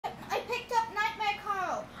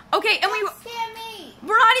Okay, and Don't scare me.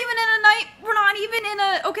 we're not even in a night. We're not even in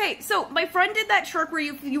a. Okay, so my friend did that trick where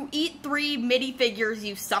you eat 3 mini figures,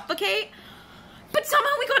 you suffocate. But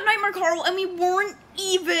somehow we got Nightmare Carl, and we weren't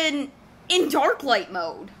even in dark light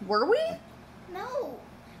mode, were we? No.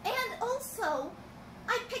 And also,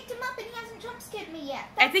 I picked him up and he hasn't jump scared me yet.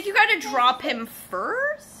 I think you gotta drop him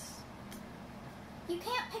first. You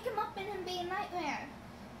can't pick him up and him be a nightmare.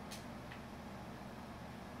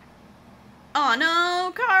 Oh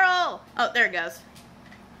no, Carl! Oh, there it goes.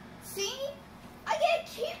 See? I get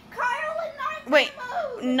to keep Carl in nightmare Wait,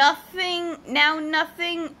 mode. nothing, now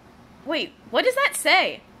nothing. Wait, what does that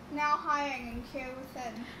say? Now hiding and cure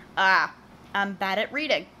within. Ah, I'm bad at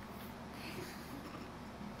reading.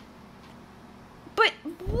 But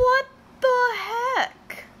what the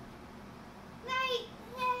heck?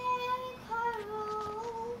 Nightmare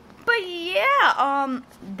Carl. But yeah,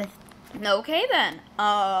 okay then.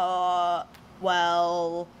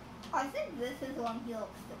 Well. I think this is when he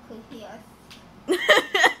looks the creepiest.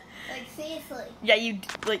 Like, seriously. Yeah,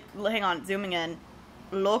 hang on, zooming in.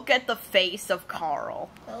 Look at the face of Carl.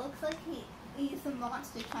 It looks like he's a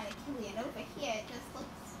monster trying to kill you, and over here it just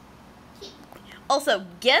looks cute. Also,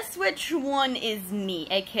 guess which one is me,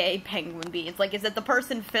 aka Penguin Bee. It's like, is it the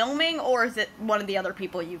person filming, or is it one of the other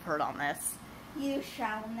people you've heard on this? You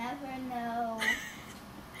shall never know.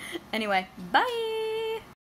 Anyway, bye!